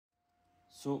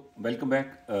So, welcome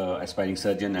back, aspiring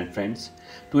surgeon and friends,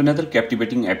 to another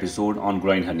captivating episode on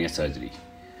groin hernia surgery.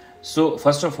 So,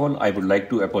 first of all, I would like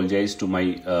to apologize to my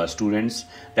students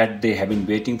that they have been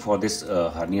waiting for this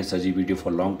hernia surgery video for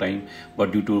a long time,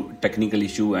 but due to technical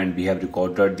issue, and we have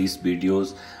recorded these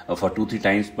videos for 2-3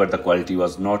 times, but the quality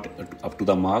was not up to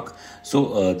the mark,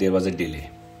 so there was a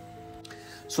delay.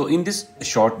 So in this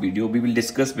short video, we will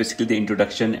discuss basically the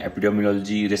introduction,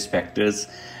 epidemiology, risk factors,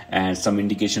 and some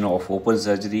indication of open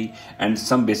surgery and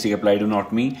some basic applied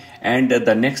anatomy. And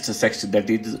the next section, that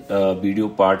is video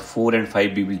part 4 and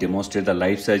 5, we will demonstrate the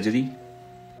live surgery.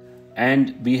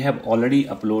 And we have already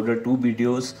uploaded 2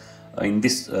 videos in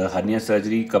this hernia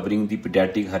surgery covering the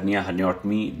pediatric hernia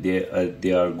herniatomy.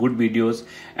 They are good videos,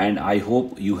 and I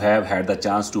hope you have had the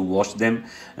chance to watch them,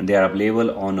 and they are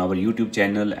available on our YouTube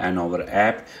channel and our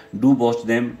app. Do watch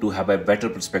them to have a better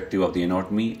perspective of the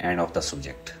anatomy and of the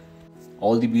subject.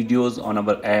 All the videos on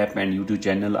our app and YouTube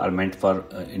channel are meant for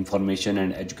information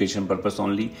and education purpose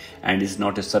only, and is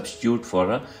not a substitute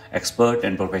for expert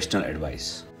and professional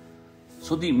advice.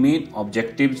 So the main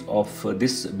objectives of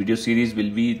this video series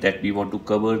will be that we want to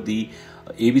cover the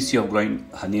ABC of groin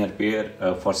hernia repair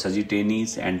for surgery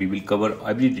trainees, and we will cover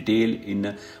every detail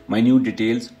in minute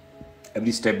details.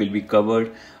 Every step will be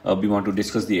covered. We want to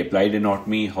discuss the applied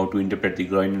anatomy, how to interpret the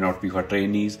groin anatomy for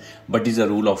trainees, what is the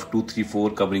rule of 2, 3, 4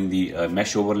 covering the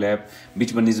mesh overlap,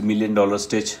 which one is $1 million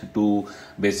stitch to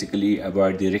basically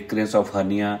avoid the recurrence of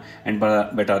hernia, and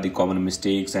what are the common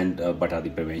mistakes and what are the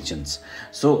preventions.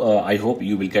 So I hope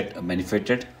you will get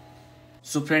benefited.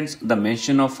 So friends, the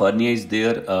mention of hernia is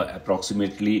there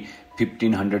approximately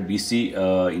 1500 BC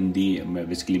in the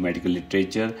basically medical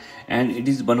literature, and it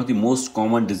is one of the most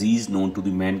common disease known to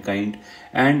the mankind,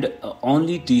 and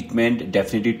only treatment,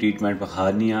 definitive treatment for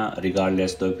hernia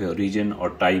regardless of your region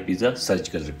or type, is a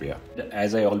surgical repair.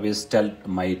 As I always tell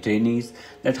my trainees,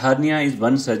 that hernia is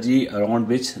one surgery around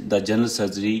which the general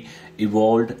surgery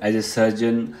evolved. As a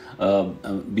surgeon,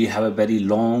 we have a very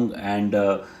long and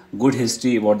good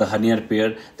history about the hernia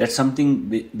repair. That's something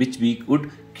which we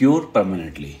could cure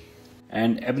permanently.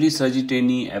 And every surgery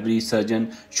trainee, every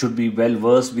surgeon should be well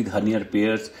versed with hernia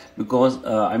repairs, because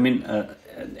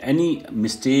any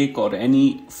mistake or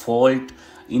any fault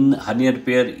in hernia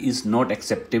repair is not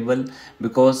acceptable,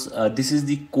 because this is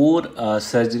the core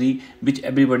surgery which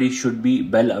everybody should be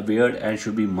well aware and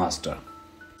should be master.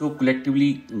 So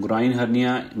collectively, groin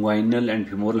hernia, inguinal and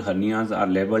femoral hernias are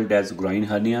labeled as groin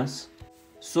hernias.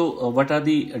 So what are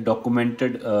the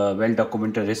well-documented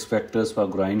risk factors for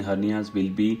groin hernias? Will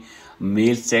be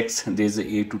male sex, there is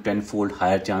 8 to 10-fold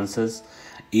higher chances.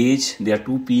 Age, there are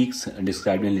 2 peaks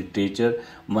described in literature.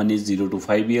 One is 0 to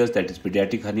 5 years, that is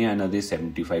pediatric hernia, another is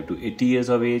 75 to 80 years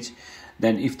of age.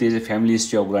 Then if there is a family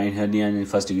history of groin hernia and in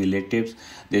first degree relatives,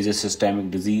 there is a systemic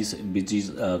disease which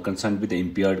is concerned with the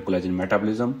impaired collagen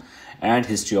metabolism, and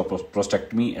history of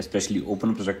prostatectomy, especially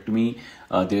open prostatectomy,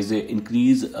 there is a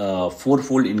increase,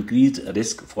 4-fold increased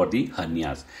risk for the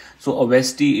hernias. So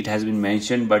obesity, it has been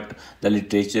mentioned, but the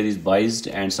literature is biased,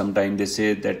 and sometimes they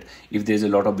say that if there is a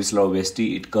lot of visceral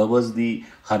obesity, it covers the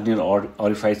hernial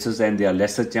orifices and there are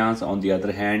lesser chance. On the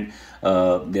other hand,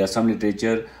 there are some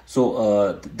literature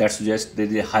that suggests there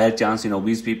is a higher chance in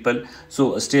obese people.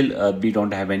 So still we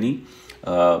don't have any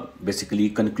basically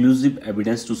conclusive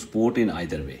evidence to support in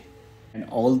either way. And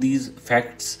all these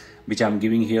facts which I am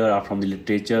giving here are from the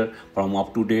literature, from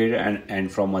up to date,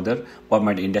 and from other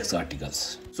PubMed index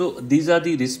articles. So these are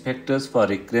the risk factors for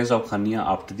recurrence of hernia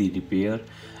after the repair.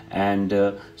 And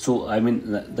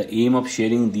the aim of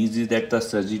sharing these is that the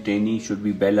surgery trainee should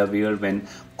be well aware when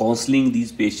counseling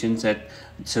these patients.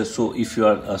 So if you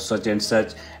are such and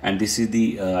such, and this is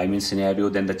the scenario,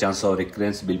 then the chance of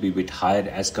recurrence will be a bit higher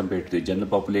as compared to the general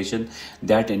population.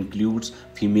 That includes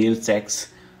female sex,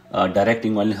 direct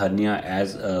inguinal hernia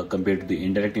as compared to the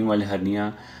indirect inguinal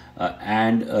hernia,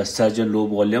 and surgeon low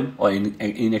volume or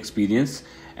inexperience.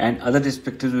 And other risk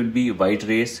factors will be white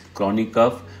race, chronic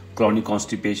cough, chronic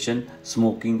constipation,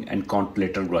 smoking, and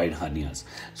contralateral groin hernias.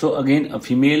 So again, a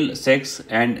female sex,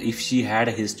 and if she had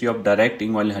a history of direct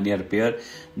inguinal hernia repair,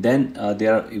 then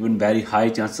there are even very high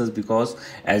chances, because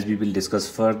as we will discuss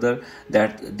further,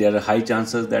 that there are high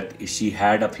chances that she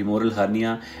had a femoral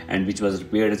hernia and which was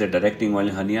repaired as a direct inguinal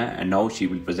hernia, and now she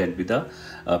will present with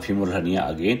a femoral hernia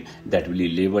again that will be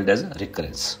labeled as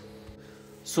recurrence.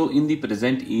 So in the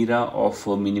present era of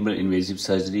minimal invasive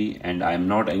surgery, and I am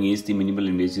not against the minimal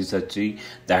invasive surgery,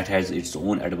 that has its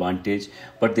own advantage,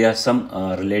 but there are some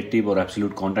relative or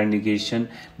absolute contraindication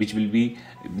which will be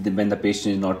when the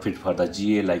patient is not fit for the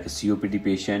GA, like a COPD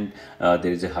patient.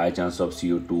 There is a high chance of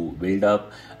CO2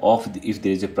 buildup. If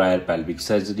there is a prior pelvic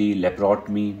surgery,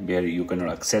 laparotomy, where you cannot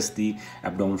access the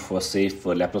abdomen for safe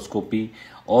laparoscopy,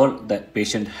 or the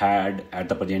patient had at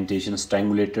the presentation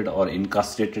strangulated or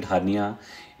incrustated hernia.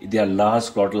 There are large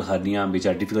scrotal hernia which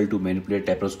are difficult to manipulate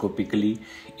laparoscopically.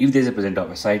 If there is a presence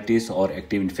of ascites or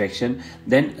active infection,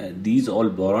 then these all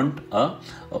warrant a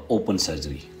open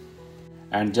surgery.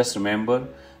 And just remember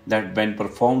that when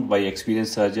performed by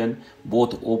experienced surgeon,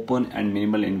 both open and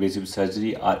minimal invasive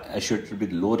surgery are associated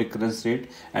with low recurrence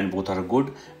rate, and both are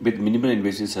good. With minimal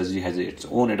invasive surgery has its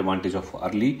own advantage of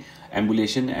early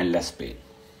ambulation and less pain.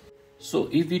 So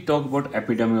if we talk about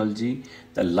epidemiology,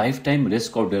 the lifetime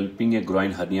risk of developing a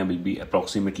groin hernia will be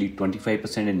approximately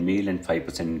 25% in male and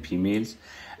 5% in females.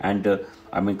 And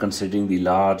considering the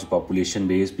large population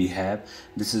base we have,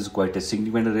 this is quite a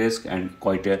significant risk and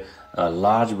quite a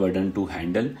large burden to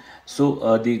handle.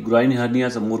 So the groin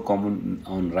hernias are more common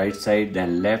on right side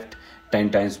than left, 10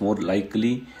 times more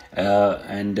likely,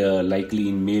 and likely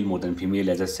in male more than female,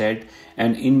 as I said.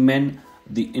 And in men,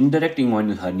 the indirect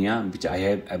inguinal hernia, which I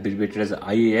have abbreviated as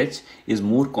IAH, is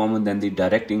more common than the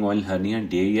direct inguinal hernia,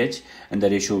 DIH, and the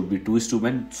ratio would be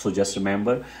 2:1. So just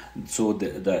remember, so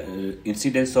the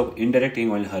incidence of indirect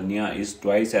inguinal hernia is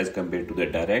twice as compared to the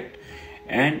direct.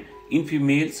 And in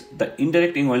females, the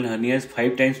indirect inguinal hernia is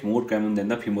 5 times more common than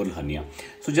the femoral hernia.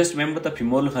 So just remember, the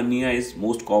femoral hernia is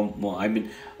most common.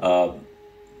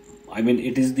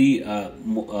 It is the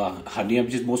hernia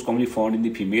which is most commonly found in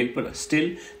the female, but still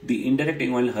the indirect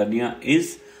inguinal hernia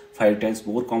is 5 times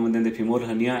more common than the femoral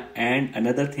hernia. And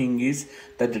another thing is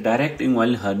that the direct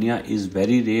inguinal hernia is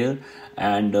very rare.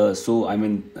 And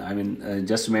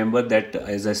just remember that,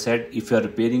 as I said, if you are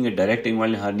repairing a direct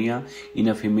inguinal hernia in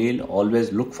a female,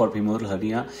 always look for femoral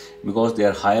hernia, because there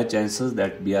are higher chances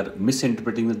that we are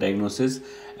misinterpreting the diagnosis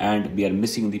and we are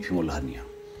missing the femoral hernia.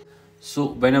 So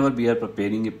whenever we are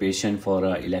preparing a patient for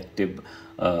a elective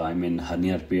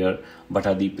hernia repair, what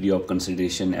are the pre-op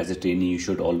consideration? As a trainee, you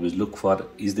should always look for,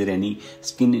 is there any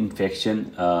skin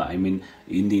infection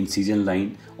in the incision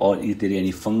line, or is there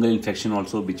any fungal infection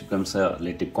also, which becomes a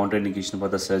relative contraindication for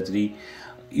the surgery?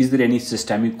 Is there any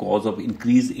systemic cause of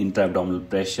increased intra-abdominal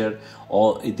pressure,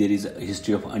 or if there is a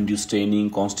history of undue straining,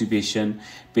 constipation?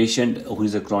 Patient who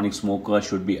is a chronic smoker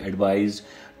should be advised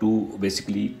to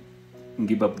basically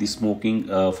give up the smoking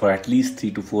for at least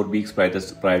 3 to 4 weeks prior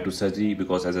to surgery,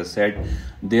 because, as I said,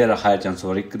 there are a higher chance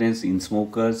of recurrence in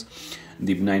smokers.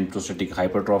 The benign prostatic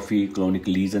hypertrophy, chronic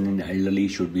lesion in elderly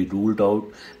should be ruled out,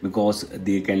 because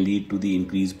they can lead to the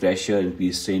increased pressure,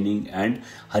 increased straining, and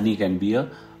hernia can be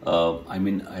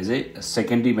as a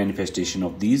secondary manifestation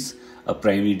of these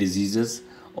primary diseases.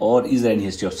 Or is there any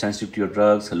history of sensitivity to your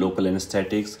drugs, local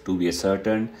anesthetics, to be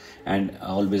ascertained? And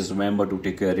always remember to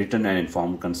take a written and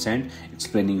informed consent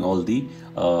explaining all the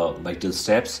vital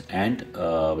steps and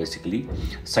basically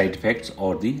side effects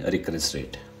or the recurrence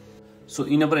rate. So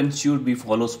in our institute, we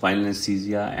follow spinal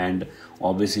anesthesia, and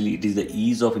obviously it is the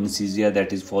ease of anesthesia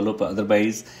that is followed. But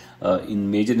otherwise,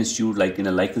 in major institute like in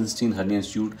a Lichtenstein Hernia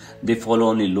Institute, they follow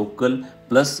only local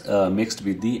plus mixed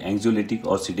with the anxiolytic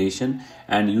or sedation,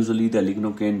 and usually the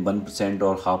lignocaine 1%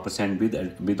 or 0.5%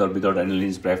 with or without adrenaline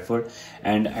is preferred.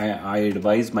 And I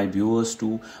advise my viewers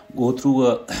to go through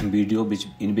a video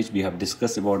in which we have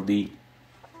discussed about the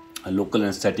local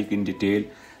anesthetic in detail,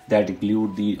 that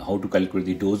include the how to calculate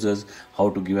the doses, how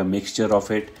to give a mixture of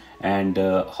it, and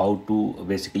how to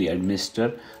basically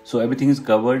administer. So everything is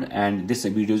covered, and this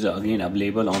video is again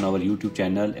available on our YouTube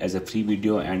channel as a free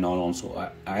video and on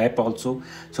also app also.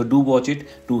 So do watch it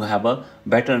to have a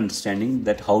better understanding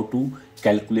that how to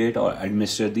calculate or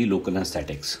administer the local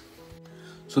anesthetics.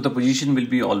 So the position will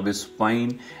be always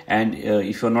fine, and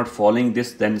if you are not following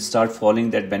this, then start following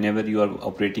that. Whenever you are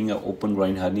operating an open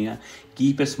groin hernia,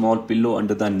 keep a small pillow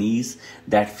under the knees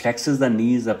that flexes the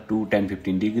knees up to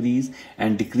 10-15 degrees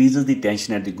and decreases the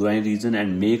tension at the groin region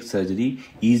and makes surgery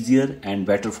easier and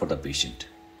better for the patient.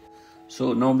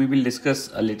 So now we will discuss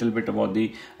a little bit about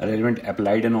the relevant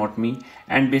applied anatomy,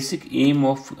 and basic aim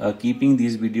of keeping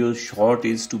these videos short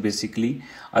is to basically,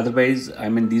 otherwise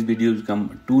these videos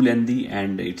become too lengthy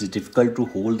and it is difficult to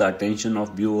hold the attention of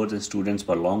viewers and students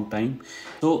for a long time.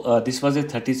 So this was a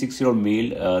 36-year-old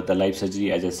male. The live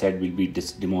surgery, as I said, will be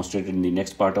demonstrated in the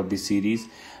next part of this series.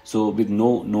 So with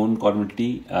no known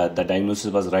comorbidity, the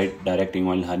diagnosis was right direct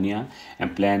inguinal hernia,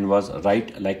 and plan was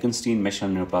right Lichtenstein Mesh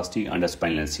Hernioplasty under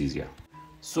spinal anesthesia.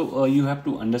 So you have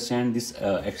to understand this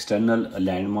external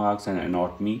landmarks and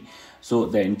anatomy. So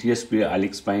the anterior superior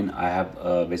iliac spine I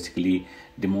have basically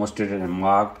demonstrated and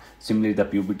marked. Similarly, the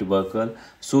pubic tubercle.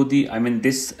 So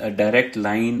this direct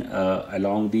line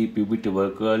along the pubic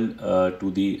tubercle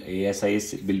to the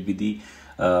ASIS will be the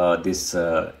this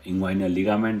inguinal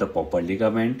ligament, the Popper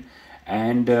ligament,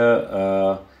 and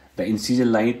the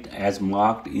incision line as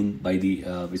marked in by the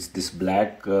with this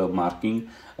black marking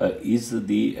is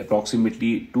the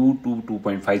approximately 2 to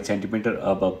 2.5 centimeter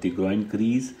above the groin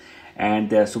crease, and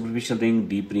the superficial ring,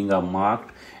 deep ring are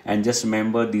marked. And just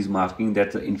remember these marking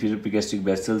that the inferior epigastric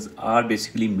vessels are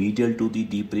basically medial to the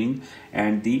deep ring,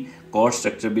 and the cord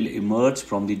structure will emerge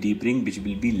from the deep ring, which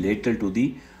will be lateral to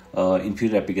the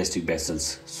inferior epigastric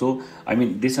vessels. So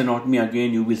this anatomy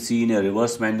again you will see in a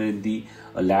reverse manner in the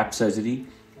lap surgery.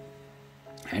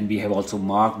 And we have also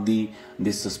marked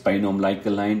this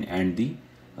spino-umbilical line and the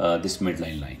this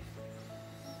midline line.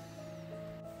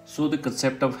 So the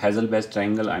concept of Hazel-Wedge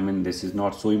triangle, this is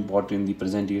not so important in the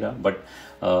present era, but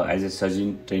as a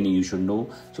surgeon training you should know.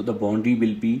 So the boundary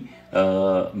will be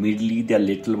medially the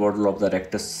lateral border of the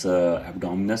rectus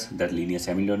abdominis, that linea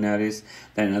semilunaris.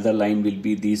 Then another line will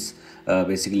be this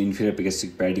basically inferior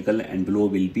epigastric pedicle, and below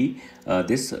will be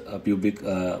this pubic,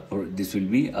 this will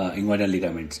be inguinal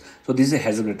ligaments. So this is a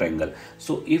Hazel-Wedge triangle.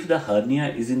 So if the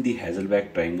hernia is in the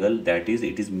Hazel-Wedge triangle, that is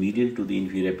it is medial to the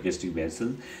inferior epigastric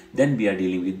vessel, then we are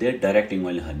dealing with the direct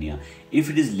inguinal hernia. If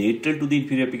it is lateral to the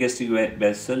inferior epigastric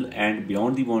vessel and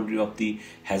beyond the boundary of the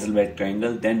Hazel-Wedge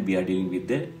triangle, then we are dealing with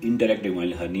the indirect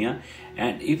inguinal hernia.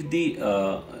 And if the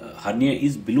hernia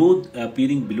is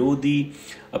appearing below the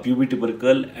pubic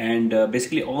tubercle, and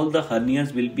basically all the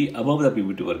hernias will be above the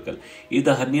pubic tubercle. If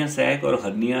the hernia sac or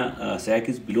hernia sac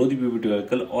is below the pubic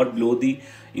tubercle or below the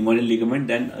inguinal ligament,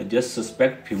 then just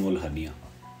suspect femoral hernia.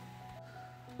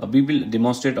 We will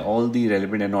demonstrate all the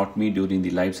relevant anatomy during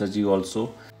the live surgery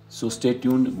also. So stay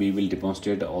tuned, we will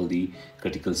demonstrate all the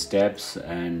critical steps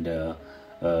and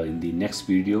in the next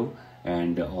video,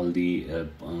 and all the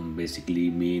basically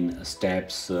main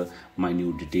steps,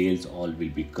 minute details, all will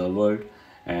be covered,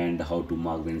 and how to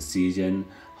mark the incision,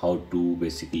 how to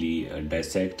basically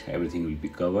dissect, everything will be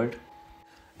covered.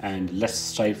 And let's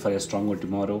strive for a stronger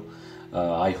tomorrow.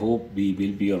 I hope we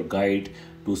will be your guide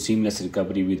to seamless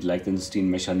recovery with Lichtenstein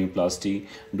Mesh Hernioplasty.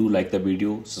 Do like the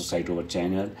video, subscribe to our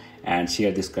channel, and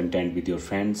share this content with your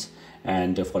friends.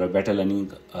 And for a better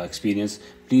learning experience,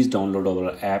 please download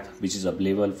our app, which is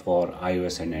available for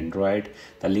iOS and Android.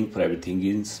 The link for everything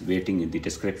is waiting in the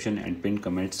description and pinned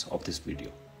comments of this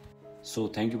video. So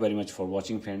thank you very much for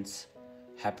watching, friends.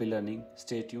 Happy learning.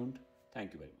 Stay tuned.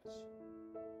 Thank you very much.